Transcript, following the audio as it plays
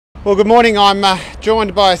Well, good morning. I'm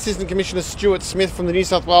joined by Assistant Commissioner Stuart Smith from the New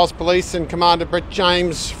South Wales Police and Commander Brett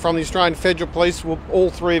James from the Australian Federal Police.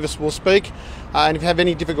 All three of us will speak. And if you have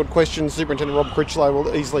any difficult questions, Superintendent Rob Critchlow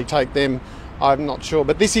will easily take them. I'm not sure.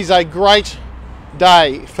 But this is a great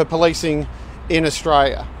day for policing in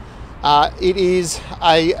Australia. It is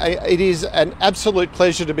an absolute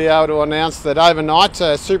pleasure to be able to announce that overnight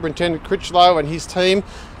Superintendent Critchlow and his team,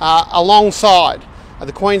 alongside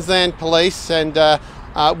the Queensland Police and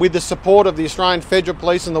with the support of the Australian Federal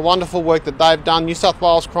Police and the wonderful work that they've done, New South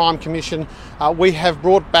Wales Crime Commission, we have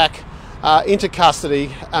brought back into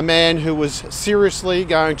custody a man who was seriously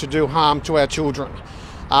going to do harm to our children.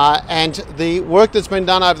 And the work that's been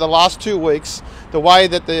done over the last 2 weeks, the way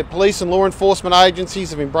that the police and law enforcement agencies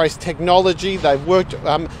have embraced technology, they've worked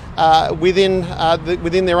within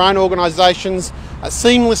their own organisations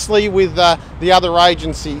seamlessly with the other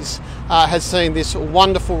agencies, has seen this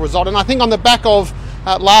wonderful result. And I think on the back of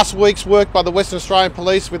last week's work by the Western Australian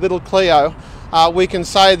Police with little Cleo, we can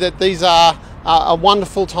say that these are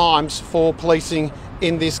wonderful times for policing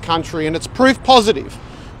in this country, and it's proof positive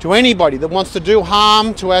to anybody that wants to do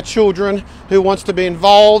harm to our children, who wants to be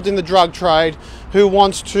involved in the drug trade, who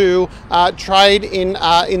wants to trade in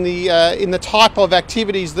the type of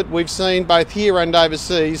activities that we've seen both here and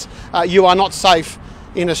overseas. You are not safe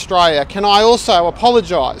in Australia. Can I also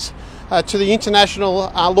apologise to the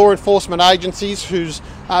international law enforcement agencies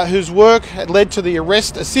whose work had led to the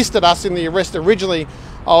arrest, assisted us in the arrest originally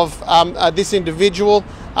of this individual,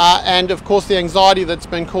 and of course the anxiety that's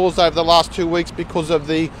been caused over the last 2 weeks because of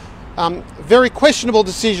the very questionable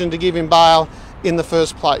decision to give him bail in the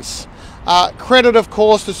first place. Credit of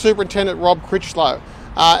course to Superintendent Rob Critchlow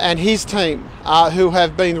and his team, who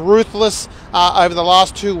have been ruthless over the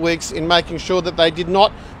last 2 weeks in making sure that they did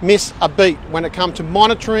not miss a beat when it comes to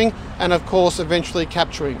monitoring and of course eventually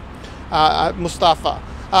capturing Mustafa.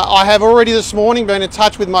 I have already this morning been in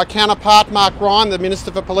touch with my counterpart Mark Ryan, the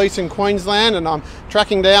Minister for Police in Queensland, and I'm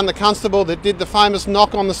tracking down the constable that did the famous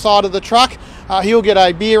knock on the side of the truck. He'll get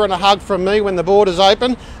a beer and a hug from me when the borders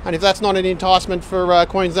open, and if that's not an enticement for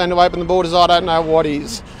Queensland to open the borders, I don't know what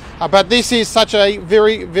is. But this is such a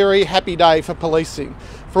very, very happy day for policing.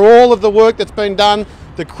 For all of the work that's been done,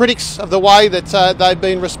 the critics of the way that they've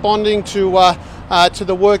been responding to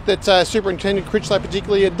the work that Superintendent Critchlow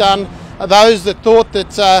particularly had done, those that thought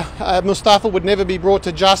that Mustafa would never be brought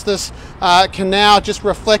to justice can now just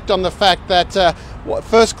reflect on the fact that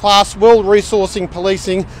first-class, well-resourcing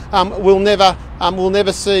policing will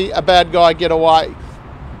never see a bad guy get away.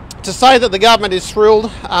 To say that the government is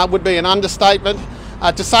thrilled would be an understatement.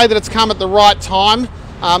 To say that it's come at the right time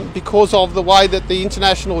because of the way that the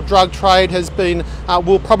international drug trade has been,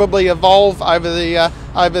 will probably evolve over the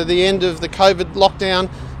end of the COVID lockdown,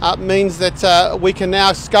 means that we can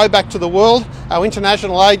now go back to the world, our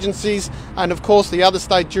international agencies, and of course the other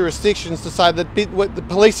state jurisdictions to say that the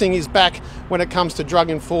policing is back when it comes to drug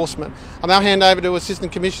enforcement. I'll now hand over to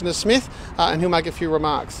Assistant Commissioner Smith and he'll make a few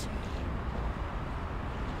remarks.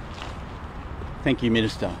 Thank you,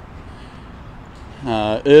 Minister.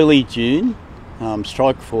 Early June,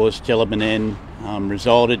 Strike Force Jellibanen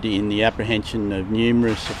resulted in the apprehension of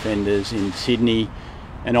numerous offenders in Sydney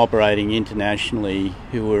and operating internationally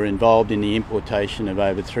who were involved in the importation of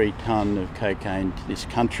over 3 tonnes of cocaine to this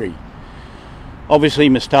country. Obviously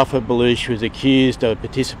Mustafa Baluch was accused of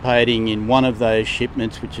participating in one of those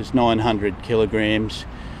shipments, which is 900 kilograms,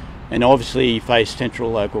 and obviously he faced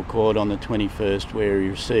Central Local Court on the 21st where he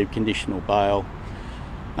received conditional bail.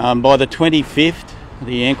 By the 25th,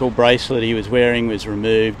 the ankle bracelet he was wearing was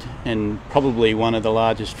removed and probably one of the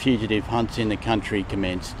largest fugitive hunts in the country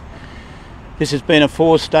commenced. This has been a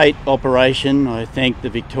 4-state operation. I thank the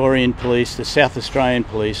Victorian Police, the South Australian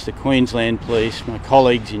Police, the Queensland Police, my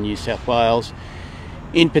colleagues in New South Wales.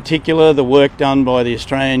 In particular, the work done by the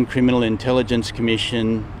Australian Criminal Intelligence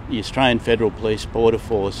Commission, the Australian Federal Police Border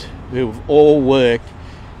Force, who have all worked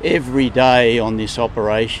every day on this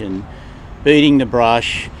operation, beating the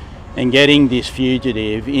brush and getting this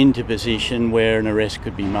fugitive into position where an arrest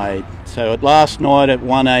could be made. So at last night at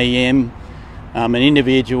 1 a.m, an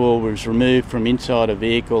individual was removed from inside a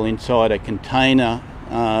vehicle, inside a container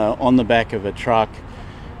on the back of a truck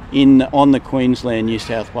on the Queensland-New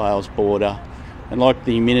South Wales border. And like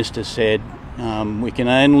the Minister said, we can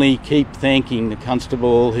only keep thanking the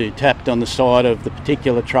constable who tapped on the side of the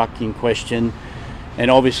particular truck in question and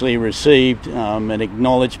obviously received an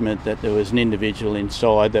acknowledgement that there was an individual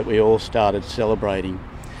inside that we all started celebrating.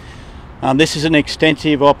 This is an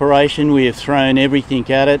extensive operation. We have thrown everything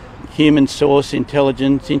at it: human source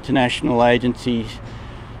intelligence, international agencies,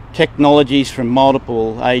 technologies from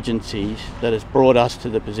multiple agencies that has brought us to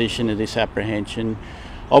the position of this apprehension.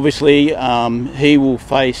 Obviously, he will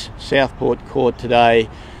face Southport Court today.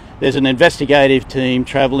 There's an investigative team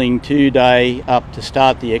travelling today up to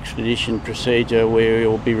start the extradition procedure, where he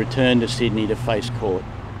will be returned to Sydney to face court.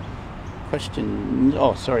 Question?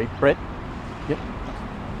 Oh, sorry, Brett. Yep.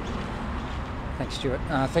 Thanks, Stuart.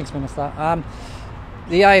 Thanks, Minister.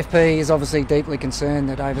 The AFP is obviously deeply concerned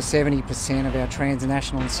that over 70% of our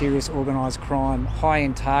transnational and serious organised crime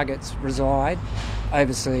high-end targets reside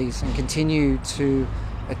overseas and continue to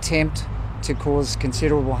attempt to cause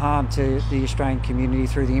considerable harm to the Australian community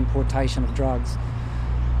through the importation of drugs.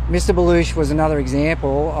 Mr Baluch was another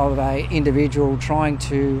example of an individual trying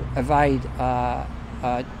to evade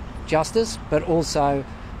justice, but also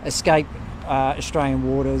escape Australian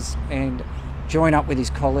waters and join up with his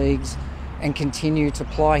colleagues and continue to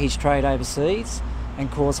ply his trade overseas and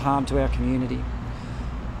cause harm to our community.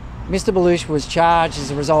 Mr Baluch was charged as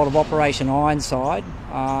a result of Operation Ironside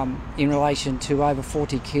in relation to over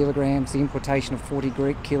 40 kilograms, the importation of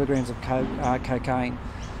 40 kilograms of cocaine.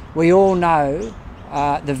 We all know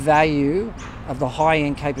the value of the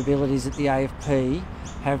high-end capabilities that the AFP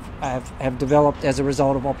have developed as a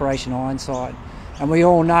result of Operation Ironside. And we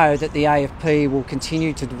all know that the AFP will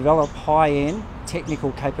continue to develop high-end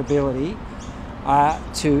technical capability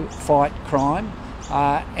to fight crime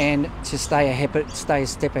and to stay a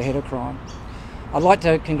step ahead of crime. I'd like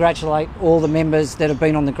to congratulate all the members that have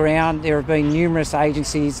been on the ground. There have been numerous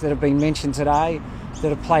agencies that have been mentioned today that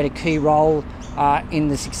have played a key role in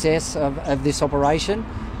the success of this operation.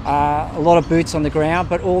 A lot of boots on the ground,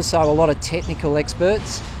 but also a lot of technical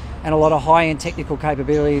experts and a lot of high-end technical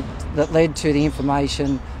capability that led to the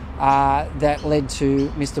information that led to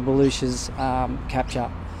Mr Baluch's capture.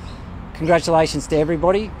 Congratulations to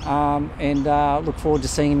everybody, and look forward to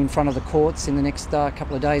seeing him in front of the courts in the next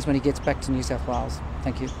couple of days when he gets back to New South Wales.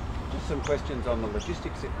 Thank you. Just some questions on the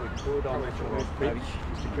logistics, if we could, on maybe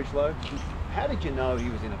Mr Critchlow. How did you know he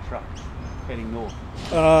was in a truck heading north?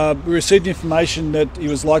 We received information that he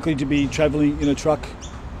was likely to be travelling in a truck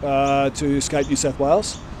to escape New South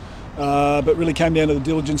Wales, but really came down to the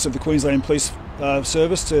diligence of the Queensland Police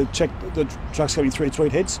Service to check the trucks coming through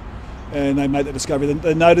Tweed Heads, and they made that discovery.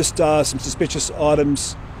 They noticed some suspicious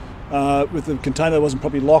items with the container that wasn't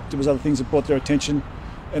properly locked. There was other things that brought their attention,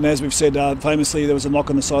 and as we've said, famously there was a knock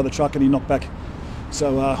on the side of the truck and he knocked back.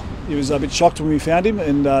 So he was a bit shocked when we found him,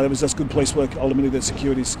 and it was just good police work ultimately that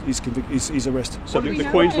secured his arrest. So the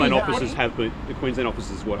Queensland officers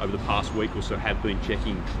over the past week or so have been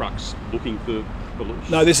checking trucks looking for Baluch?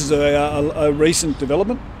 No, this is a recent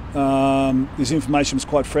development. This information was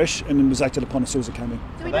quite fresh and was acted upon as soon as it came in.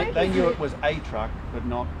 So they knew it was a truck, but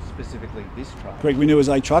not specifically this truck. Correct, we knew it was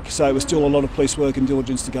a truck, so it was still a lot of police work and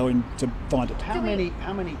diligence to go in to find it. How many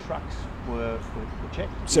trucks were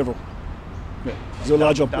checked? Several. Yeah. It's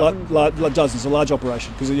a dozens, a large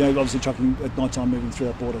operation, because obviously trucking at night time moving through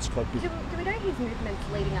that border is quite big. Do we know his movements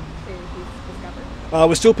leading up to his discovery?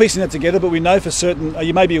 We're still piecing that together, but we know for certain,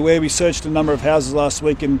 you may be aware, we searched a number of houses last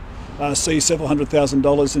week and seized several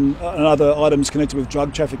 $100,000 and other items connected with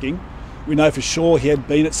drug trafficking. We know for sure he had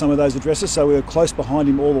been at some of those addresses, so we were close behind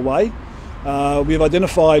him all the way. We have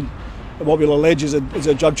identified what we'll allege is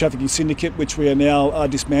a drug trafficking syndicate, which we are now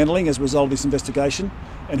dismantling as a result of this investigation.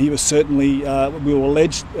 And he was certainly, we will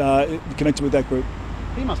allege, connected with that group.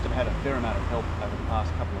 He must have had a fair amount of help over the past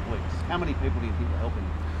couple of weeks. How many people do you think were helping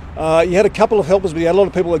him? He had a couple of helpers, but he had a lot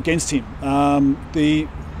of people against him. The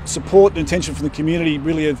support and attention from the community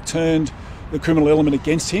really have turned the criminal element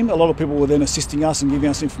against him. A lot of people were then assisting us and giving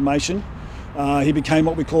us information. He became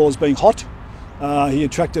what we call as being hot. He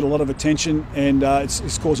attracted a lot of attention, and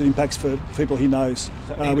it's causing impacts for people he knows.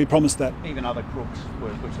 So we promised that. Even other crooks were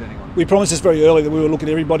turning on him? We promised this very early that we will look at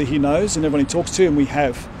everybody he knows and everyone he talks to, and we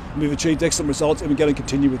have. We've achieved excellent results, and we're going to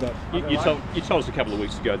continue with that. You told us a couple of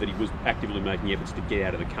weeks ago that he was actively making efforts to get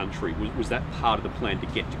out of the country. Was that part of the plan to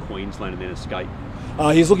get to Queensland and then escape?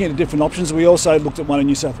 He's looking at different options. We also looked at one in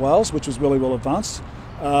New South Wales, which was really well advanced.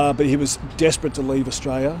 But he was desperate to leave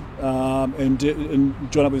Australia and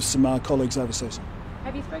join up with some colleagues overseas.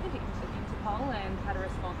 Have you spoken to Interpol and had a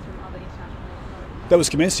response from other international authorities? That was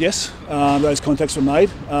commenced, yes. Those contacts were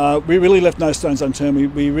made. We really left no stones unturned.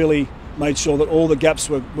 We really made sure that all the gaps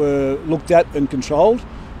were looked at and controlled,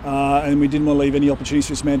 and we didn't want to leave any opportunities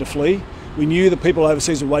for this man to flee. We knew that people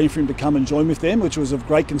overseas were waiting for him to come and join with them, which was of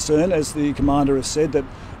great concern, as the commander has said, that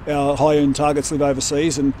our high-end targets live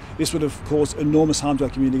overseas, and this would have caused enormous harm to our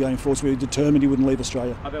community going forward, so we were determined he wouldn't leave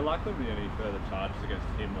Australia. Are there likely to be any further charges against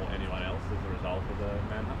him or anyone else as a result of the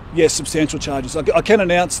manhunt? Yes, substantial charges. I can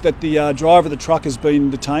announce that the driver of the truck has been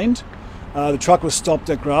detained. The truck was stopped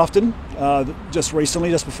at Grafton just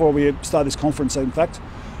recently, just before we started this conference, in fact.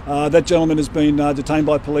 That gentleman has been detained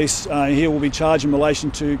by police. He will be charged in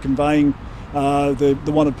relation to conveying the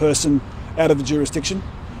wanted person out of the jurisdiction.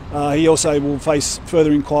 He also will face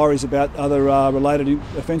further inquiries about other related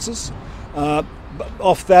offences.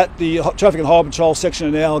 Off that, the Traffic and Highway Patrol section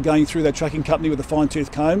are now going through their tracking company with a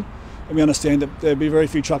fine-tooth comb, and we understand that there'll be very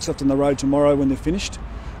few trucks left on the road tomorrow when they're finished.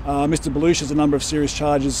 Mr Baluch has a number of serious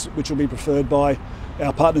charges which will be preferred by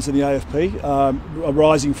our partners in the AFP,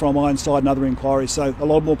 arising from Ironside and other inquiries, so a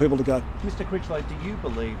lot more people to go. Mr Critchlow, do you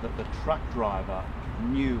believe that the truck driver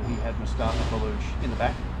knew he had Mustafa Baluch in the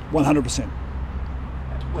back? 100%.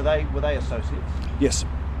 Were they associates? Yes.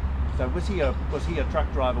 So was he a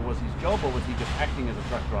truck driver, was his job, or was he just acting as a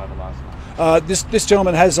truck driver last night? This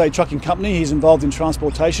gentleman has a trucking company. He's involved in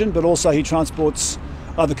transportation, but also he transports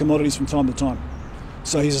other commodities from time to time.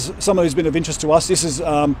 So he's someone who's been of interest to us. This is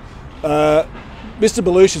Mr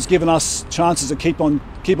Baluch has given us chances to keep on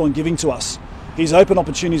giving to us. He's opened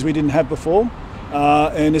opportunities we didn't have before,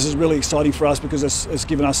 and this is really exciting for us because it's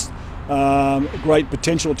given us great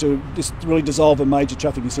potential to really dissolve a major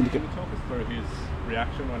trafficking syndicate. Can you talk us through his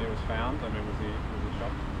reaction when he was found? I mean, was he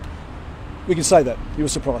shocked? We can say that he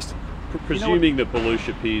was surprised. Presuming that Baluch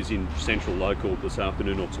appears in Central Local this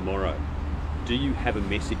afternoon or tomorrow, do you have a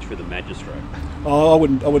message for the magistrate? Oh, I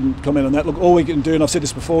wouldn't comment on that. Look, all we can do, and I've said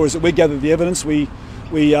this before, is that we gather the evidence, we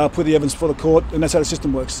put the evidence before the court, and that's how the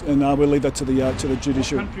system works. And we'll leave that to the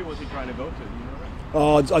judiciary. What country was he trying to go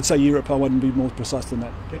to? I'd say Europe. I wouldn't be more precise than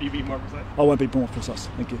that. Can you be more precise? I won't be more precise.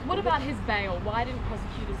 Thank you. What about his bail? Why didn't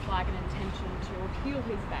prosecutors flag an intention to appeal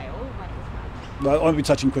his bail when it was granted? No, I won't be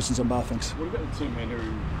touching questions on bar, thanks. What about the two men who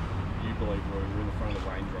you believe were in the front of the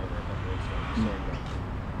Range Rover a couple of weeks ago? Sorry,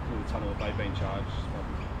 through the tunnel, have they been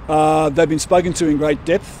charged? They've been spoken to in great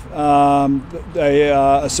depth. They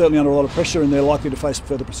are certainly under a lot of pressure, and they're likely to face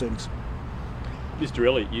further proceedings. Mr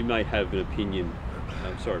Elliott, you may have an opinion,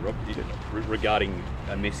 Rob, regarding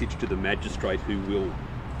a message to the magistrate who will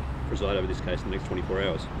preside over this case in the next 24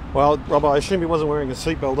 hours. Well, Rob, I assume he wasn't wearing a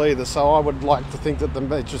seatbelt either, so I would like to think that the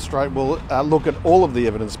magistrate will look at all of the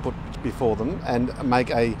evidence put before them and make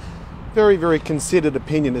a very, very considered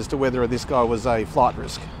opinion as to whether this guy was a flight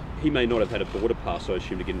risk. He may not have had a border pass, I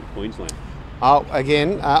assume, to get into Queensland.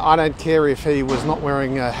 Again, I don't care if he was not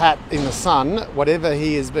wearing a hat in the sun. Whatever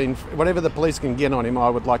the police can get on him, I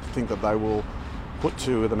would like to think that they will put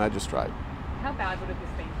to the magistrate. How bad would have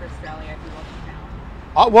this been for Australia if he wasn't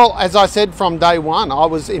found? Well, as I said from day one, I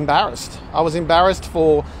was embarrassed. I was embarrassed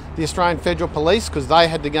for the Australian Federal Police because they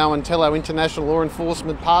had to go and tell our international law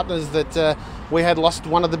enforcement partners that we had lost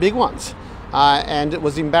one of the big ones. And it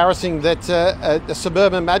was embarrassing that a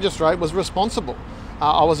suburban magistrate was responsible.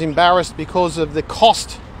 I was embarrassed because of the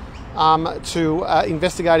cost to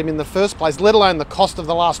investigate him in the first place, let alone the cost of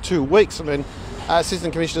the last 2 weeks. I mean,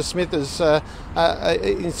 Assistant Commissioner Smith has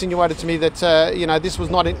insinuated to me that this was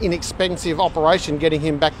not an inexpensive operation getting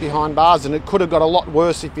him back behind bars, and it could have got a lot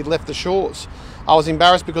worse if he'd left the shores. I was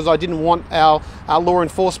embarrassed because I didn't want our law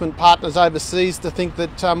enforcement partners overseas to think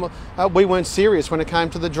that we weren't serious when it came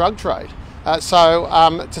to the drug trade. So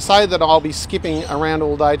to say that I'll be skipping around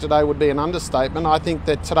all day today would be an understatement. I think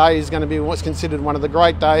that today is going to be what's considered one of the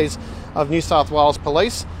great days of New South Wales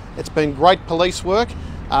Police. It's been great police work.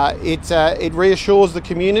 It reassures the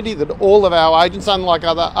community that all of our agents, unlike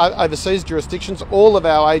other overseas jurisdictions, all of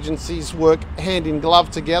our agencies work hand in glove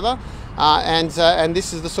together. And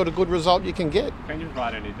this is the sort of good result you can get. Can you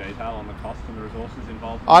provide any detail on the cost and the resources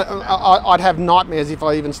involved? I'd have nightmares if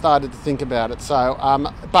I even started to think about it. So,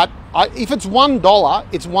 if it's $1,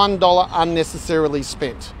 it's $1 unnecessarily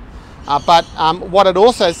spent. But what it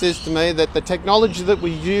also says to me that the technology that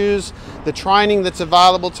we use, the training that's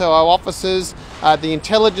available to our officers, the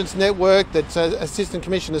intelligence network that Assistant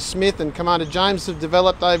Commissioner Smith and Commander James have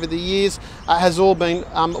developed over the years has all been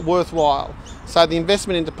worthwhile. So the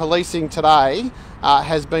investment into policing today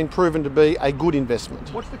has been proven to be a good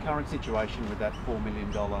investment. What's the current situation with that $4 million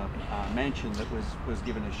mansion that was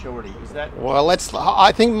given as surety? Is that? Well,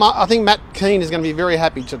 I think Matt Keane is going to be very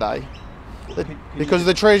happy today. Because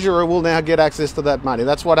the Treasurer will now get access to that money.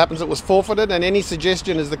 That's what happens. It was forfeited, and any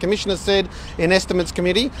suggestion, as the Commissioner said in Estimates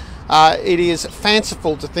Committee, it is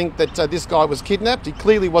fanciful to think that this guy was kidnapped. He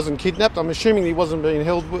clearly wasn't kidnapped. I'm assuming he wasn't being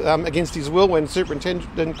held against his will when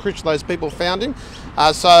Superintendent Critchlow's people found him.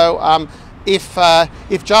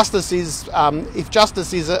 If justice is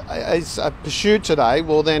pursued today,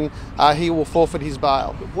 well then he will forfeit his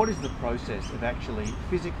bail. But what is the process of actually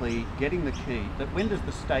physically getting the key? When does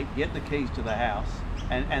the state get the keys to the house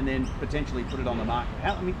and then potentially put it on the market?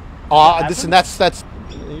 That's. Do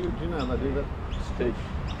you know they do that?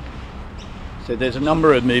 So there's a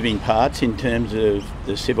number of moving parts in terms of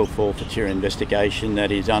the civil forfeiture investigation that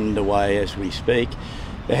is underway as we speak.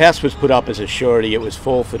 The house was put up as a surety. It was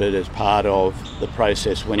forfeited as part of the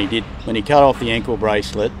process when he cut off the ankle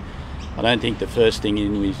bracelet. I don't think the first thing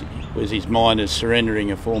in was his mind as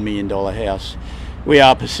surrendering a $4 million house. We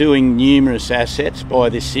are pursuing numerous assets by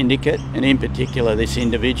this syndicate, and in particular this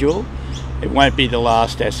individual. It won't be the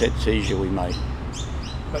last asset seizure we make.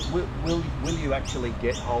 But will you actually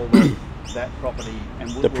get hold of that property? And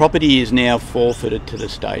the property is now forfeited to the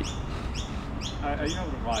state. Are you able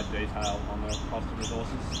to provide detail on the cost of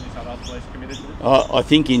resources New South Wales Police committed to this? I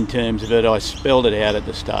think in terms of it, I spelled it out at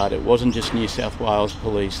the start. It wasn't just New South Wales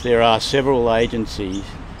Police. There are several agencies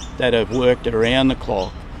that have worked around the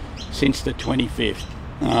clock since the 25th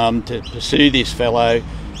to pursue this fellow.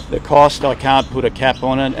 The cost, I can't put a cap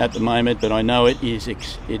on it at the moment, but I know it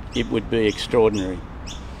would be extraordinary.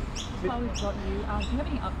 While we've got you, do you have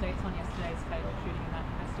any updates on yesterday's fatal shooting in that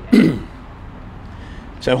investigation?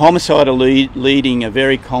 So Homicide are leading a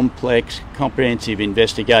very complex, comprehensive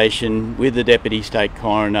investigation with the Deputy State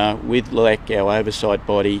Coroner, with LEC, our oversight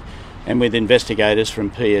body, and with investigators from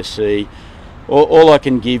PSC. All I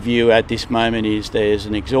can give you at this moment is there's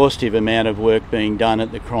an exhaustive amount of work being done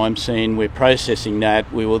at the crime scene. We're processing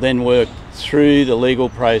that. We will then work through the legal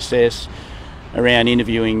process around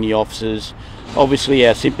interviewing the officers. Obviously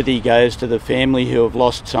our sympathy goes to the family who have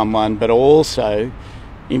lost someone, but also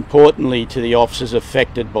importantly to the officers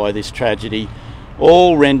affected by this tragedy.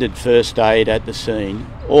 All rendered first aid at the scene.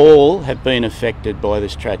 All have been affected by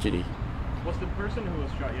this tragedy. Was the person who was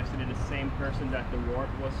shot yesterday the same person that the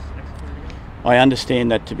warrant was executed against? I understand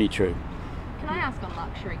that to be true. Can I ask on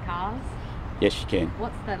luxury cars? Yes, you can.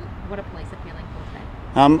 What are police appealing for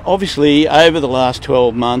today? Obviously, over the last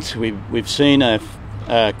 12 months, we've seen a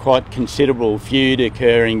quite considerable feud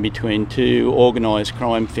occurring between two organised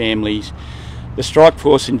crime families. The strike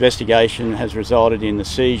force investigation has resulted in the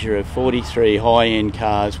seizure of 43 high-end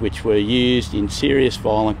cars which were used in serious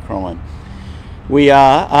violent crime. We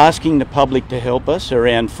are asking the public to help us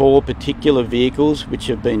around 4 particular vehicles which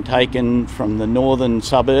have been taken from the northern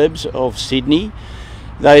suburbs of Sydney.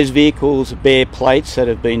 Those vehicles bear plates that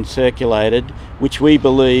have been circulated which we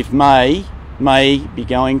believe may be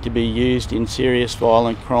going to be used in serious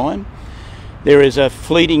violent crime. There is a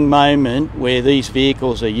fleeting moment where these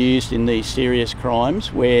vehicles are used in these serious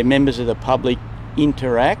crimes, where members of the public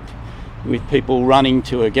interact with people running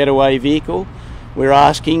to a getaway vehicle. We're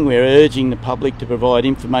urging the public to provide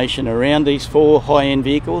information around these 4 high-end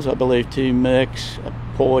vehicles. I believe 2 Mercs, a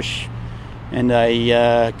Porsche and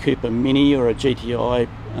a Cooper Mini or a GTI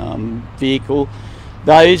vehicle.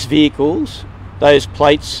 Those vehicles, those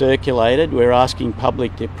plates circulated, we're asking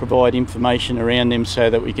public to provide information around them so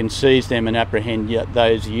that we can seize them and apprehend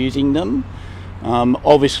those using them.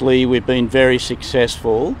 Obviously, we've been very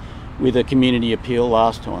successful with a community appeal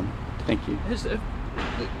last time. Thank you. Has the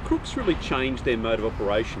crooks really changed their mode of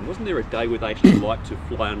operation? Wasn't there a day where they actually liked to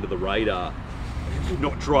fly under the radar,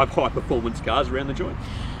 not drive high-performance cars around the joint?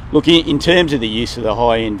 Look, in terms of the use of the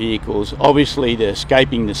high-end vehicles, obviously they're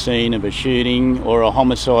escaping the scene of a shooting or a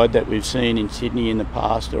homicide that we've seen in Sydney in the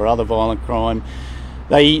past or other violent crime.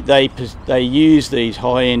 They use these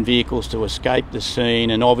high-end vehicles to escape the scene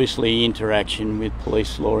and obviously interaction with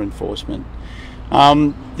police law enforcement.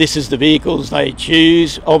 This is the vehicles they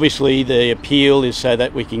choose. Obviously the appeal is so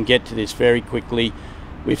that we can get to this very quickly.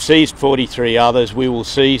 We've seized 43 others. We will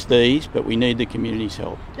seize these, but we need the community's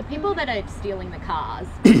help. The people that are stealing the cars,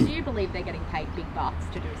 do you believe they're getting paid big bucks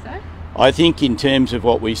to do so? I think in terms of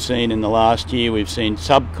what we've seen in the last year, we've seen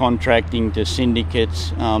subcontracting to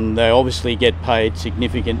syndicates. They obviously get paid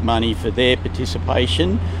significant money for their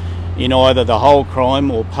participation in either the whole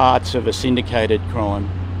crime or parts of a syndicated crime.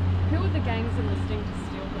 Who are the gangs enlisting to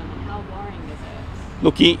steal them and how worrying is it?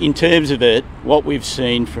 Look, in terms of it, what we've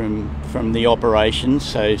seen from the operations,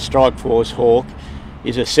 so Strike Force Hawk,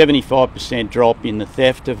 is a 75% drop in the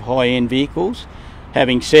theft of high-end vehicles.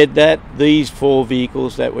 Having said that, these 4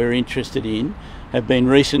 vehicles that we're interested in have been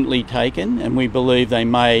recently taken and we believe they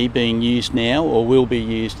may be being used now or will be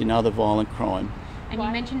used in other violent crime. And you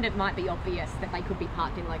mentioned it might be obvious that they could be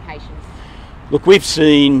parked in locations. Look,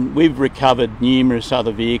 we've recovered numerous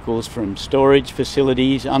other vehicles from storage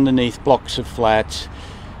facilities underneath blocks of flats.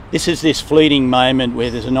 This is this fleeting moment where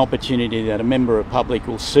there's an opportunity that a member of public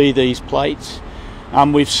will see these plates.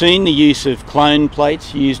 We've seen the use of clone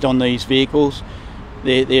plates used on these vehicles.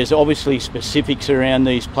 There's obviously specifics around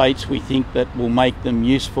these plates we think that will make them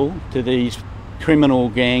useful to these criminal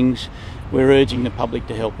gangs. We're urging the public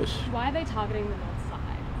to help us. Why are they targeting the north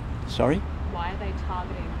side? Sorry? Why are they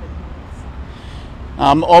targeting the north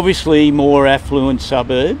side? Obviously more affluent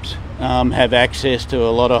suburbs. have access to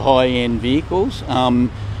a lot of high-end vehicles and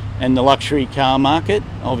the luxury car market.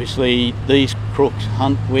 Obviously, these crooks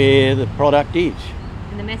hunt where the product is.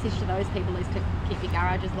 And the message to those people is to keep your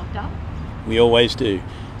garages locked up? We always do.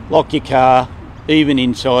 Lock your car, even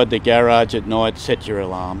inside the garage at night, set your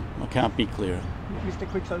alarm. I can't be clearer. Mr.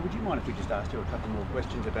 Critchlow, would you mind if we just asked you a couple more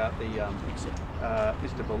questions about the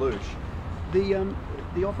Mr. Baluch?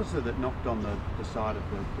 The officer that knocked on the side of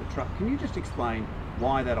the truck, can you just explain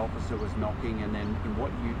why that officer was knocking and then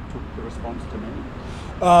what you took the response to mean?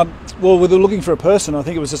 Well, we were looking for a person. I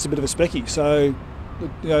think it was just a bit of a specky. So,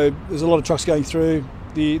 you know, there's a lot of trucks going through.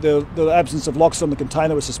 The absence of locks on the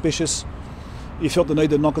container was suspicious. He felt the need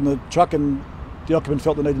to knock on the truck, and the occupant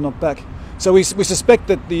felt the need to knock back. So we suspect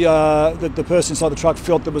that the person inside the truck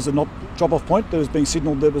felt there was a drop-off point that was being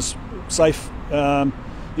signalled that was safe.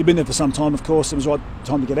 He'd been there for some time, of course. It was the right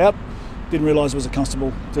time to get out. Didn't realise it was a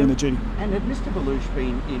constable doing the duty. And had Mr. Baluch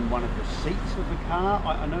been in one of the seats of the car?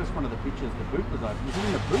 I noticed one of the pictures, the boot was open. Was he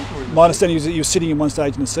in the boot or in the My understanding is that he was sitting in one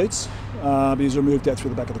stage in the seats, but he was removed out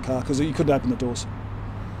through the back of the car because he couldn't open the doors.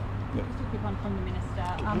 Just a quick one from the Minister.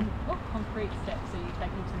 What concrete steps are you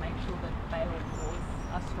taking to make sure that bail laws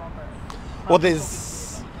are stronger? Well,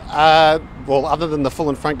 there's, other than the full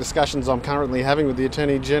and frank discussions I'm currently having with the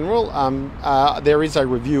Attorney-General, there is a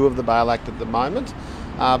review of the Bail Act at the moment.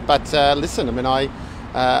 Listen, I mean,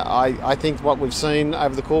 I think what we've seen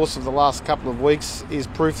over the course of the last couple of weeks is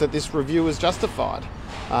proof that this review is justified.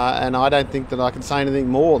 And I don't think that I can say anything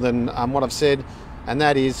more than what I've said, and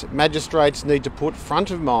that is magistrates need to put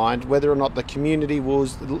front of mind whether or not the community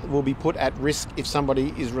will be put at risk if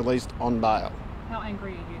somebody is released on bail. How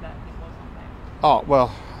angry are you that it was on bail? Oh,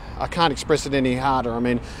 well, I can't express it any harder. I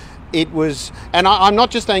mean, it was, and I'm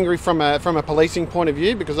not just angry from a policing point of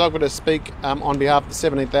view, because I've got to speak on behalf of the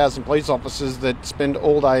 17,000 police officers that spend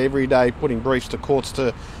all day, every day, putting briefs to courts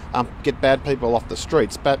to get bad people off the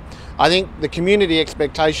streets. But I think the community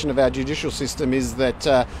expectation of our judicial system is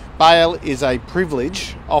that bail is a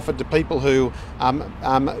privilege offered to people who,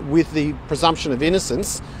 with the presumption of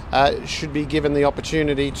innocence, should be given the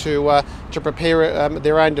opportunity to prepare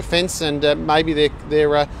their own defence, and maybe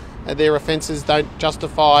their offences don't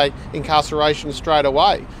justify incarceration straight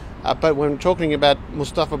away. But when talking about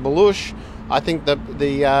Mustafa Baluch, I think the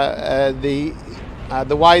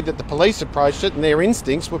way that the police approached it and their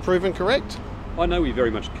instincts were proven correct. I know we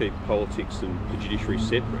very much keep politics and the judiciary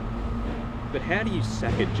separate, but how do you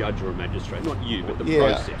sack a judge or a magistrate? Not you, but the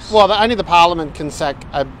process. Well, only the Parliament can sack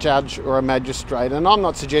a judge or a magistrate, and I'm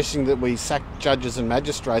not suggesting that we sack judges and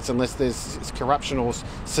magistrates unless there's corruption or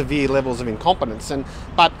severe levels of incompetence. And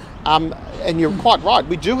you're quite right,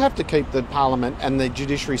 we do have to keep the Parliament and the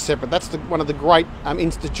judiciary separate. That's one of the great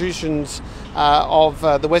institutions of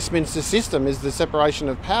the Westminster system, is the separation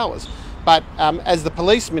of powers. But as the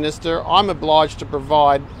police minister, I'm obliged to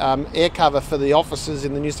provide air cover for the officers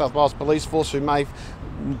in the New South Wales Police Force who may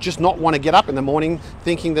just not want to get up in the morning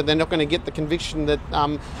thinking that they're not going to get the conviction that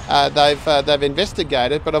they've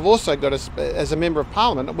investigated. But I've also got to, as a member of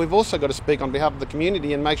Parliament, we've also got to speak on behalf of the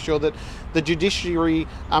community and make sure that the judiciary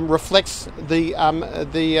reflects the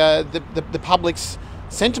public's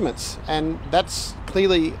sentiments, and that's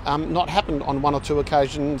clearly not happened on one or two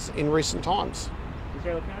occasions in recent times.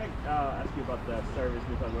 Mr. can I ask you about the service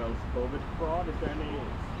New South Wales COVID fraud? Is there any?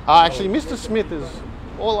 Actually, Mr. Smith is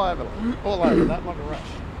all over that, like a rush.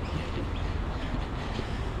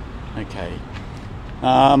 Okay.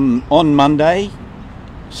 On Monday,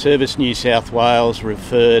 Service New South Wales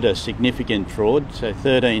referred a significant fraud, so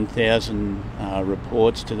 13,000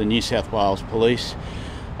 reports to the New South Wales Police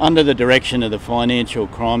under the direction of the Financial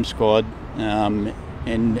Crime Squad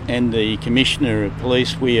and the Commissioner of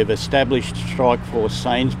Police. We have established Strike Force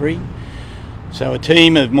Sainsbury. So a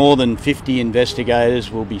team of more than 50 investigators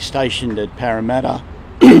will be stationed at Parramatta.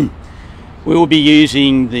 We will be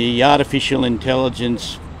using the artificial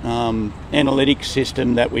intelligence analytics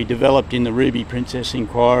system that we developed in the Ruby Princess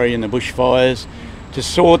inquiry and the bushfires to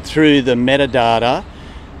sort through the metadata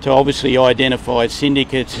to obviously identify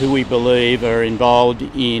syndicates who we believe are involved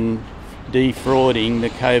in defrauding the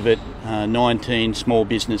COVID-19 small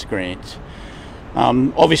business grants.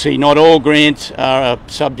 Obviously not all grants are a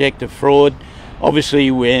subject of fraud. Obviously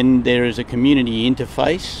when there is a community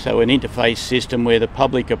interface, so an interface system where the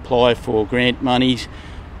public apply for grant monies,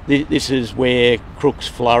 this is where crooks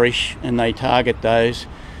flourish and they target those.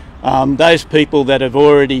 Those people that have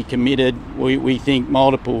already committed, we think,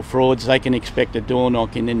 multiple frauds, they can expect a door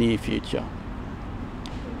knock in the near future.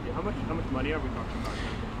 How much money are we talking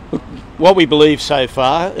about? What we believe so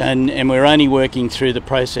far, and we're only working through the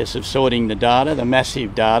process of sorting the data, the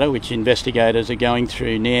massive data which investigators are going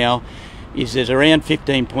through now, is there's around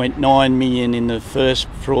 15.9 million in the first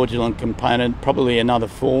fraudulent component, probably another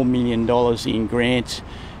 $4 million in grants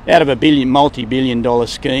out of a multi-billion dollar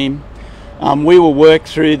scheme. We will work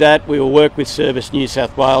through that. We will work with Service New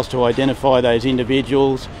South Wales to identify those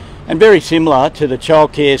individuals. And very similar to the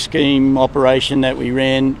childcare scheme operation that we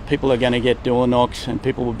ran, people are going to get door knocks and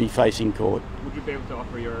people will be facing court. Would you be able to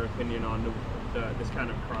offer your opinion on this kind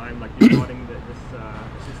of crime, like reporting this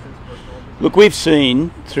assistance for fraud? Look, we've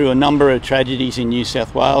seen through a number of tragedies in New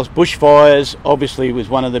South Wales, bushfires obviously was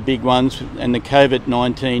one of the big ones, and the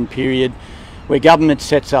COVID-19 period, where government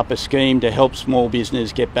sets up a scheme to help small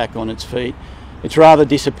business get back on its feet. It's rather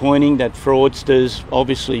disappointing that fraudsters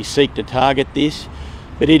obviously seek to target this,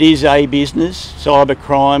 but it is a business, cyber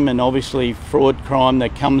crime and obviously fraud crime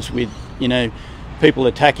that comes with, you know, people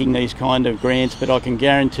attacking these kind of grants. But I can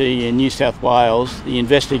guarantee you in New South Wales, the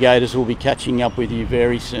investigators will be catching up with you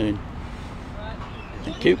very soon. Right.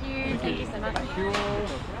 Thank you. Thank you so much.